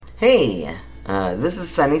Hey, this is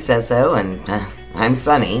Sunny Says So, and I'm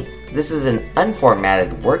Sunny. This is an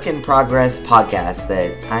unformatted work-in-progress podcast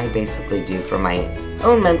that I basically do for my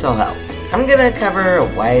own mental health. I'm going to cover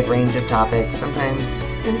a wide range of topics, sometimes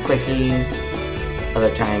in quickies,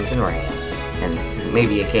 other times in rants, and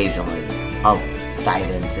maybe occasionally I'll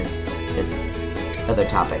dive into other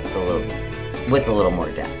topics with a little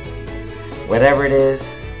more depth. Whatever it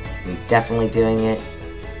is, I'm definitely doing it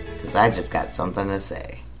because I just got something to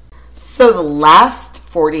say. So the last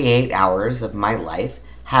 48 hours of my life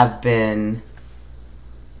have been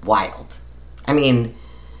wild. I mean,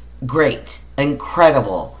 great,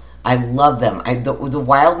 incredible. I love them. The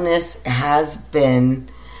wildness has been...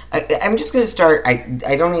 I'm just going to start...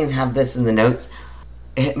 I don't even have this in the notes.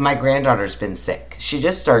 My granddaughter's been sick. She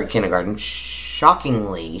just started kindergarten.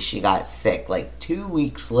 Shockingly, she got sick like 2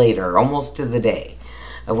 weeks later, almost to the day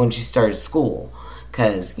of when she started school.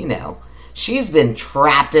 Because, she's been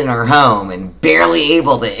trapped in her home and barely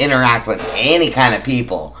able to interact with any kind of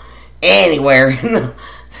people anywhere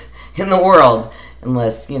in the world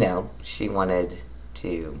unless, she wanted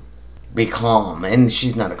to be calm. And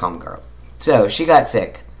she's not a calm girl. So she got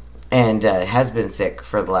sick and has been sick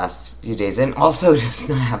for the last few days and also does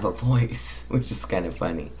not have a voice, which is kind of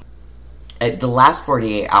funny. The last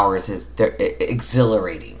 48 hours is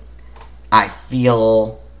exhilarating. I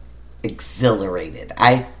feel exhilarated.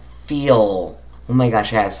 I feel, oh my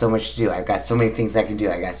gosh, I have so much to do. I've got so many things I can do.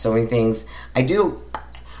 I got so many things. I do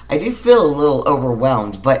feel a little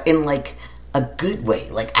overwhelmed, but in like a good way.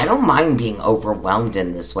 Like, I don't mind being overwhelmed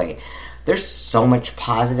in this way. There's so much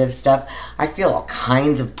positive stuff. I feel all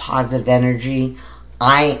kinds of positive energy.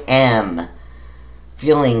 I am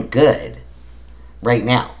feeling good right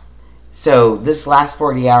now. So this last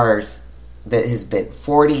 40 hours that has been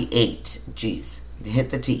 48, hit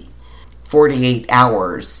the T. 48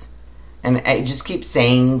 hours. And I just keep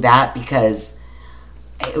saying that because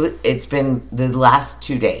it's been the last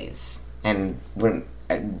 2 days. And when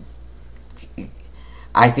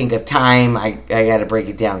I think of time, I got to break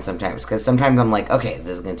it down sometimes. Because sometimes I'm like, okay, this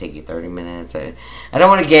is going to take you 30 minutes. I don't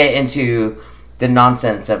want to get into the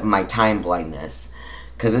nonsense of my time blindness.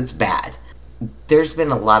 Because it's bad. There's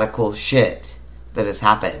been a lot of cool shit that has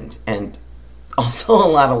happened. And also a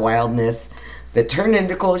lot of wildness that turned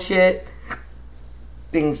into cool shit.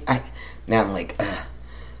 Now I'm like,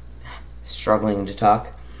 struggling to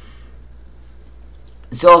talk.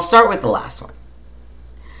 So I'll start with the last one.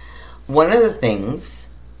 One of the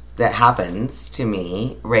things that happens to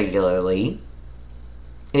me regularly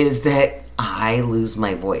is that I lose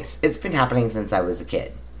my voice. It's been happening since I was a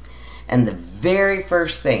kid. And the very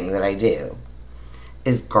first thing that I do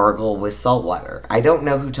is gargle with salt water. I don't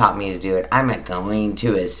know who taught me to do it. I'm going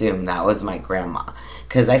to assume that was my grandma.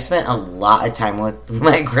 Because I spent a lot of time with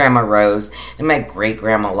my Grandma Rose and my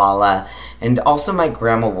great-grandma Lala and also my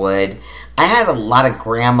Grandma Wood. I had a lot of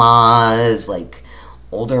grandmas, I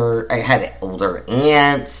had older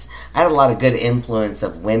aunts. I had a lot of good influence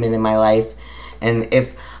of women in my life. And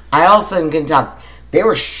if I all of a sudden couldn't talk, they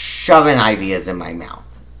were shoving ideas in my mouth.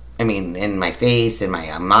 I mean, in my face, in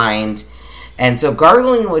my mind. And so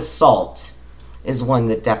gargling with salt is one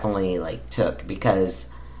that definitely took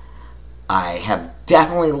because I have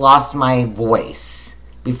definitely lost my voice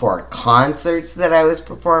before concerts that I was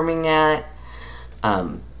performing at.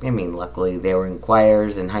 Luckily they were in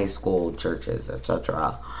choirs in high school, churches,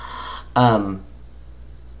 etc.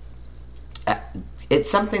 It's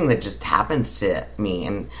something that just happens to me,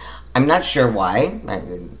 and I'm not sure why.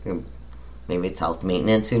 Maybe it's health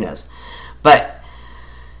maintenance, who knows. But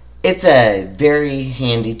it's a very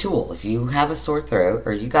handy tool. If you have a sore throat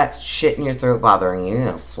or you got shit in your throat bothering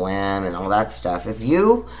you, phlegm and all that stuff, if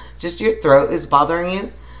your throat is bothering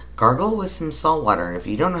you, gargle with some salt water. And if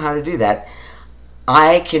you don't know how to do that,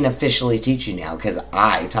 I can officially teach you now because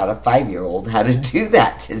I taught a 5-year-old how to do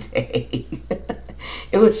that today.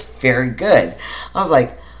 It was very good. I was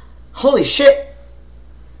like, holy shit.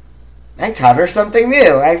 I taught her something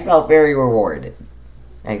new. I felt very rewarded.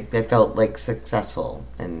 I felt successful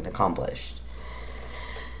and accomplished.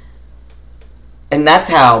 And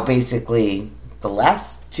that's how basically the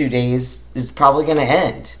last 2 days is probably going to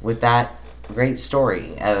end with that great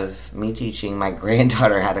story of me teaching my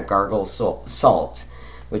granddaughter how to gargle salt.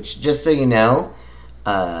 Which, just so you know,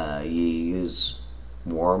 you use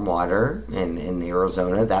warm water. And in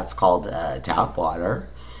Arizona, that's called tap water.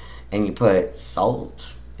 And you put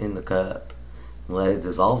salt in the cup. Let it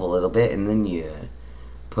dissolve a little bit. And then you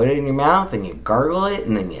put it in your mouth and you gargle it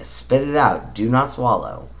and then you spit it out. Do not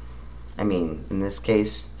swallow. I mean, in this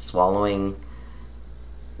case, swallowing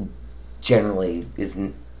generally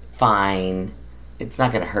isn't fine. It's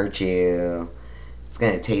not going to hurt you. It's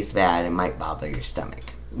going to taste bad. It might bother your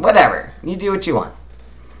stomach. Whatever. You do what you want.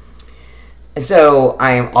 So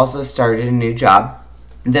I am also started a new job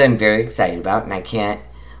that I'm very excited about, and I can't,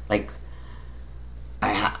 like,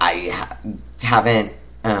 I haven't,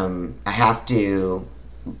 I have to,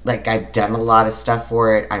 like, I've done a lot of stuff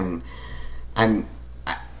for it. I'm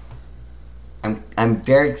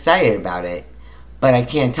very excited about it, but I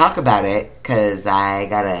can't talk about it because I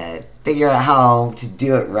gotta figure out how to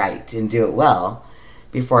do it right and do it well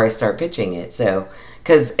before I start pitching it. So,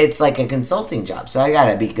 because it's like a consulting job, so I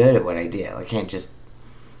gotta be good at what I do. I can't just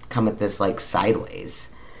come at this like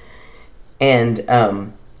sideways. And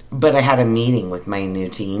but I had a meeting with my new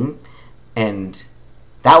team, and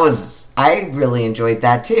I really enjoyed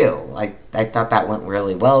that too. Like, I thought that went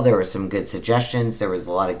really well. There were some good suggestions. There was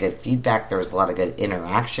a lot of good feedback. There was a lot of good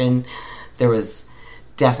interaction. There was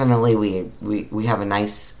definitely, we have a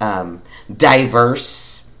nice,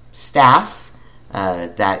 diverse staff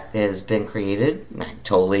that has been created. I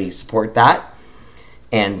totally support that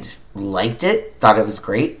and liked it. Thought it was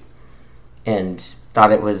great and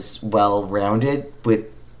thought it was well-rounded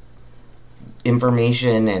with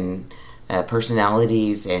information and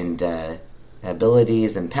personalities and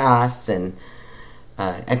abilities and pasts, and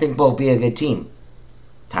I think we'll be a good team.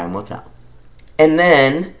 Time will tell. And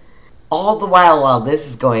then, all the while this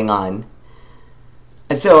is going on,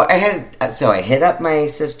 so I hit up my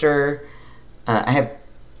sister. I have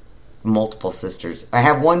multiple sisters. I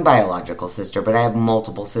have one biological sister, but I have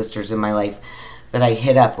multiple sisters in my life that I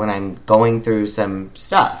hit up when I'm going through some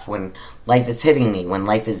stuff, when life is hitting me, when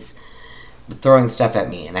life is throwing stuff at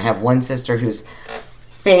me. And I have one sister who's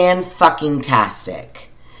fan-fucking-tastic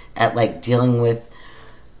at, like, dealing with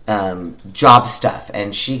job stuff,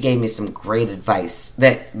 and she gave me some great advice,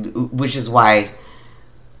 which is why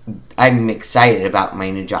I'm excited about my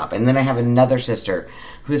new job. And then I have another sister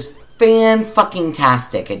who's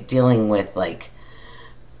fan-fucking-tastic at dealing with, like,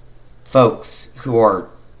 folks who are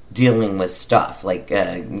dealing with stuff, like,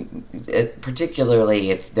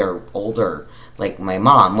 particularly if they're older, like my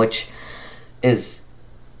mom, which is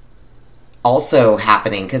also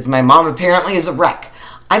happening because my mom apparently is a wreck.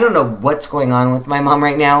 I don't know what's going on with my mom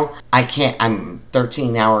right now. I'm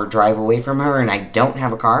 13-hour drive away from her, and I don't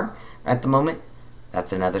have a car at the moment.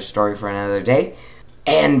 That's another story for another day.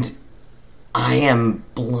 And I am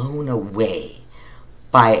blown away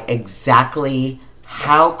by exactly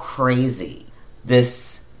how crazy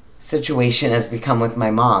this situation has become with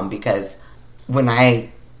my mom, because when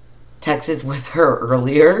I texted with her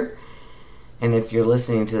earlier, and if you're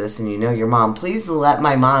listening to this and you know your mom, please let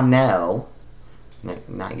my mom know. No,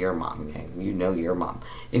 not your mom. You know your mom.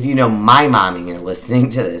 If you know my mom and you're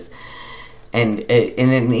listening to this, and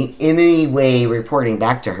in any way reporting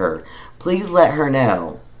back to her, please let her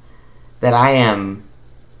know that I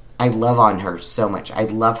love on her so much. I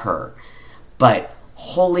love her. But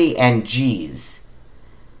holy and geez,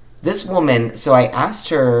 this woman, so I asked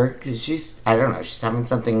her, because she's having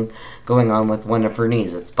something going on with one of her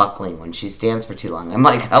knees. It's buckling when she stands for too long. I'm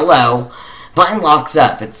like, hello, mine locks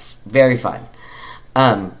up. It's very fun.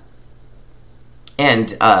 And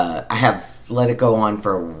I have let it go on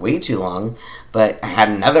for way too long, but I had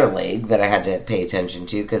another leg that I had to pay attention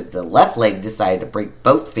to, because the left leg decided to break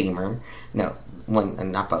both femur. No,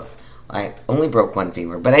 one, not both. I only broke one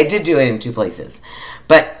femur, but I did do it in two places.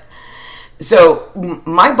 But so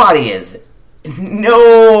my body is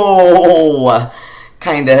no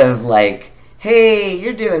kind of like, hey,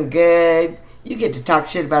 you're doing good, you get to talk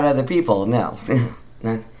shit about other people. No,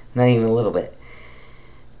 not even a little bit.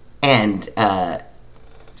 And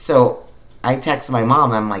so I text my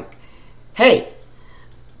mom. I'm like, hey,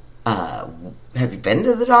 have you been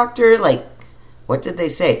to the doctor? Like, what did they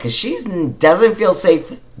say? Because she doesn't feel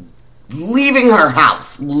safe leaving her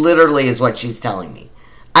house, literally is what she's telling me.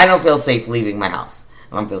 I don't feel safe leaving my house.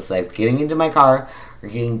 I don't feel safe getting into my car or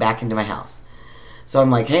getting back into my house. So I'm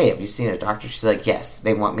like, hey, have you seen a doctor? She's like, yes,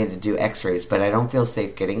 they want me to do x-rays, but I don't feel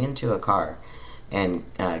safe getting into a car and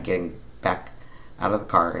getting back out of the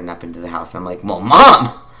car and up into the house. I'm like, well,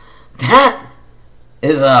 Mom, that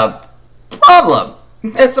is a problem.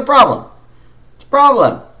 That's a problem. It's a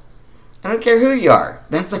problem. I don't care who you are.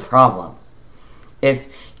 That's a problem.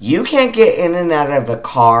 If you can't get in and out of a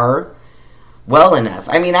car well enough.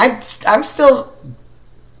 I mean, I'm still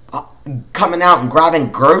coming out and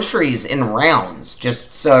grabbing groceries in rounds,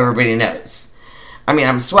 just so everybody knows. I mean,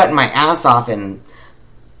 I'm sweating my ass off in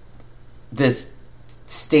this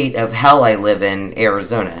state of hell I live in,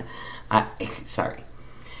 Arizona.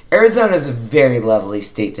 Arizona is a very lovely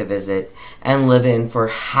state to visit and live in for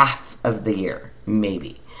half of the year,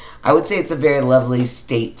 maybe. I would say it's a very lovely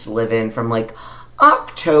state to live in from like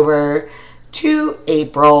October to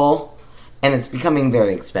April, and it's becoming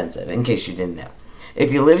very expensive, in case you didn't know.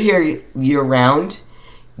 If you live here year-round,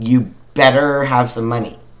 you better have some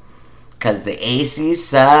money, because the AC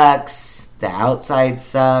sucks, the outside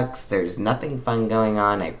sucks, there's nothing fun going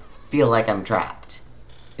on, I feel like I'm trapped.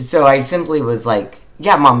 So I simply was like,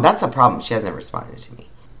 yeah, Mom, that's a problem. She hasn't responded to me.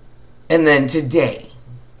 And then today,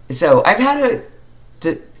 so I've had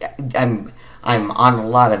I'm on a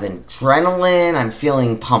lot of adrenaline. I'm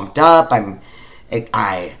feeling pumped up. I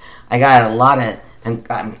got a lot of,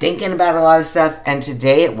 I'm thinking about a lot of stuff. And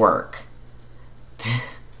today at work,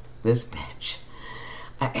 this bitch,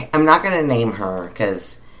 I'm not going to name her,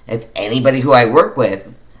 because if anybody who I work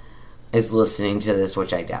with is listening to this,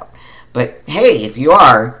 which I doubt. But hey, if you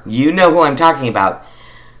are, you know who I'm talking about.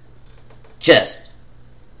 Just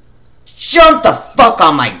jump the fuck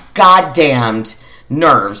on my goddamned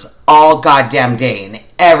nerves all goddamn day in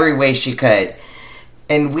every way she could.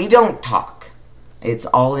 And we don't talk. It's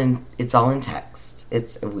all in text.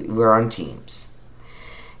 We're on Teams.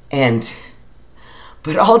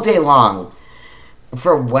 But all day long,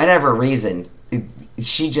 for whatever reason,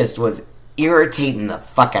 she just was irritating the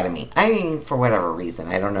fuck out of me. I mean, for whatever reason.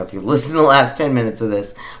 I don't know if you listened to the last 10 minutes of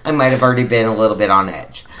this. I might have already been a little bit on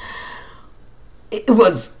edge. It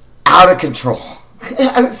was out of control.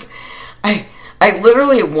 I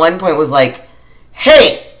literally at one point was like,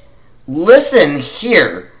 hey, listen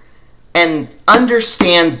here and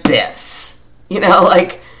understand this.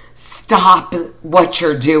 Stop what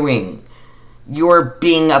you're doing. You're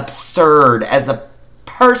being absurd as a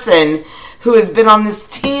person who has been on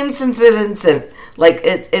this team since it's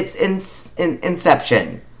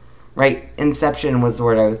inception, right? Inception was the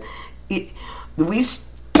word we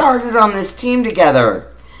started on this team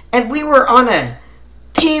together, and we were on a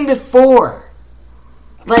team before.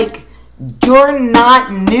 You're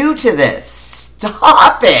not new to this.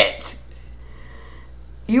 Stop it.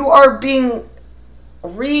 You are being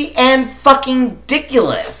fucking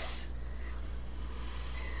ridiculous.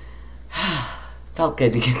 Felt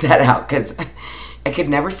good to get that out, because I could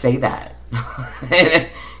never say that.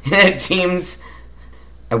 in a team's...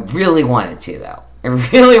 I really wanted to, though. I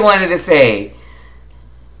really wanted to say,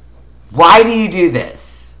 why do you do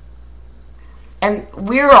this? And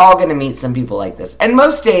we're all going to meet some people like this. And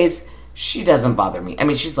most days, she doesn't bother me. I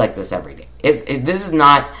mean, she's like this every day. This is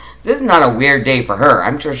not a weird day for her.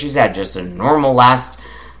 I'm sure she's had just a normal last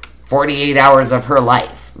 48 hours of her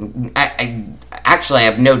life. I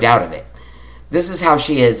have no doubt of it. This is how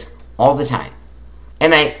she is all the time.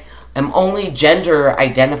 And I am only gender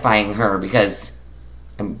identifying her because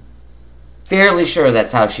I'm fairly sure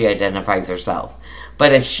that's how she identifies herself.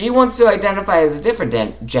 But if she wants to identify as a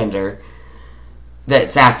different gender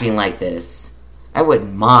that's acting like this, I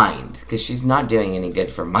wouldn't mind, because she's not doing any good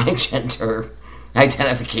for my gender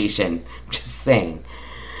identification. I'm just saying.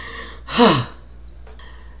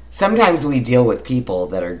 Sometimes we deal with people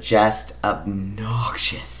that are just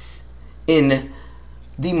obnoxious in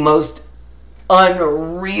the most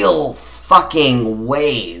unreal fucking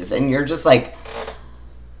ways. And you're just like,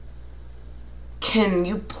 can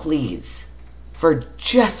you please, for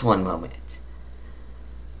just one moment,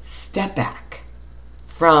 step back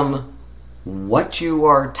from what you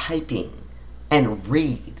are typing and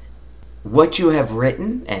read what you have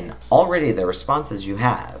written and already the responses you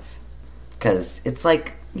have. Because it's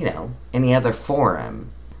like, any other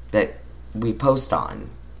forum that we post on.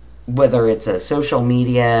 Whether it's a social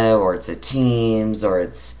media, or it's a Teams, or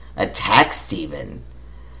it's a text even.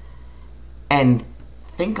 And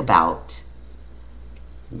think about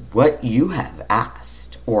what you have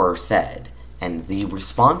asked or said, and the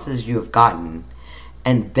responses you have gotten,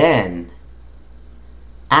 and then,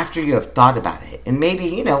 after you have thought about it, and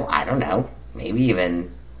maybe, I don't know, maybe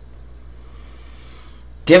even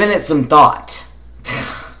given it some thought,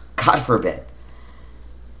 God forbid,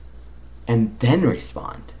 and then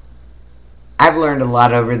respond. I've learned a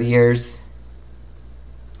lot over the years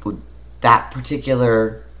with that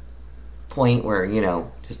particular point where,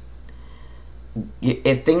 just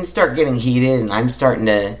if things start getting heated and I'm starting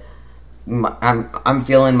to, I'm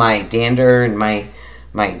feeling my dander and my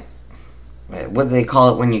what do they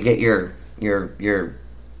call it when you get your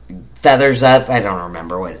feathers up? I don't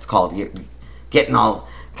remember what it's called. You're getting all,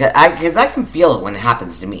 because I can feel it when it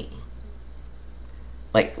happens to me.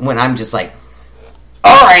 When I'm just like,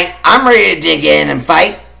 all right, I'm ready to dig in and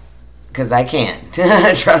fight, because I can.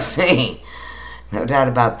 Trust me. No doubt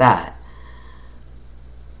about that.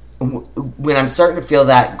 When I'm starting to feel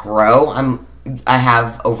that grow, I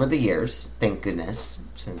have over the years, thank goodness,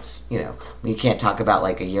 since, we can't talk about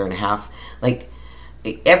a year and a half.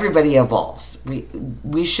 Everybody evolves.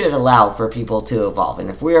 We should allow for people to evolve. And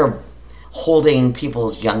if we're holding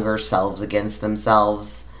people's younger selves against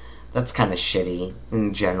themselves. That's kind of shitty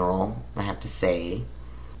in general, I have to say.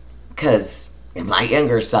 Because my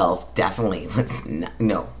younger self definitely was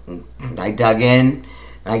no. I dug in,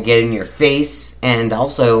 I get in your face, and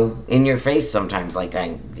also in your face sometimes, like,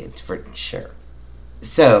 it's for sure.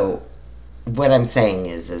 So, what I'm saying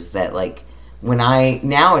is that, like,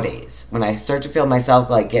 nowadays, when I start to feel myself,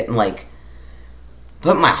 like, getting, like,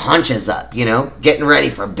 putting my haunches up, getting ready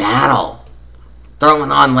for battle,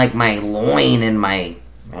 throwing on, like, my loin and my,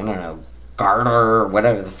 I don't know, garter, or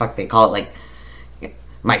whatever the fuck they call it, like,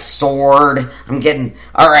 my sword. I'm getting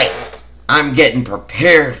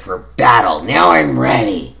prepared for battle. Now I'm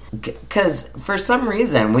ready. Because for some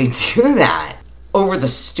reason we do that over the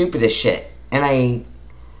stupidest shit. And I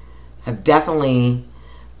have definitely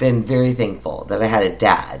been very thankful that I had a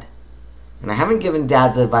dad. And I haven't given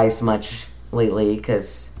dad's advice much lately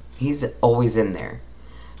because he's always in there.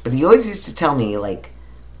 But he always used to tell me, like,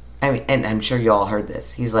 and I'm sure you all heard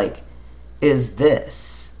this. He's like, is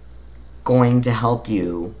this going to help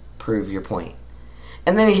you prove your point?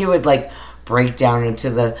 And then he would, like, break down into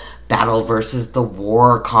the battle versus the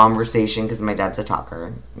war conversation, because my dad's a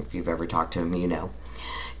talker. If you've ever talked to him, you know.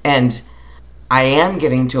 And I am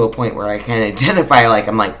getting to a point where I can identify, like,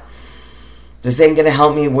 I'm like, this ain't gonna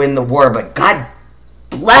help me win the war, but God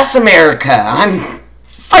bless America, I'm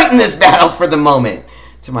fighting this battle for the moment.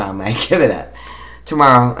 Tomorrow I might give it up.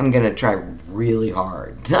 Tomorrow I'm gonna try really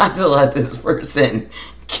hard not to let this person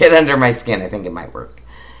get under my skin. I think it might work.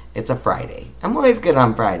 It's a Friday. I'm always good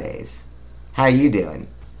on Fridays. How you doing?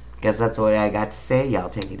 Guess that's what I got to say. Y'all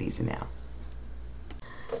take it easy now.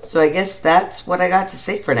 So I guess that's what I got to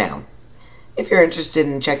say for now. If you're interested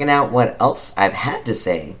in checking out what else I've had to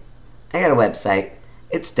say, I got a website.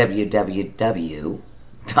 It's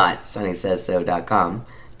www.sunnysaysso.com.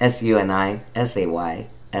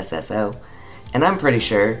 SUNISAYSSO. And I'm pretty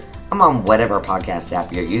sure I'm on whatever podcast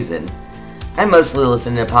app you're using. I mostly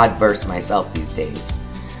listen to Podverse myself these days.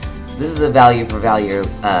 This is a value for value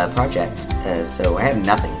project, so I have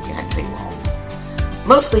nothing behind paywall.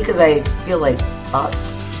 Mostly because I feel like thoughts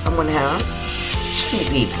someone has shouldn't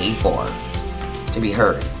be paid for to be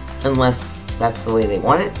heard, unless that's the way they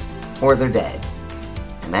want it, or they're dead.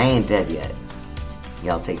 And I ain't dead yet.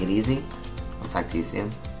 Y'all take it easy. I'll talk to you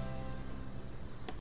soon.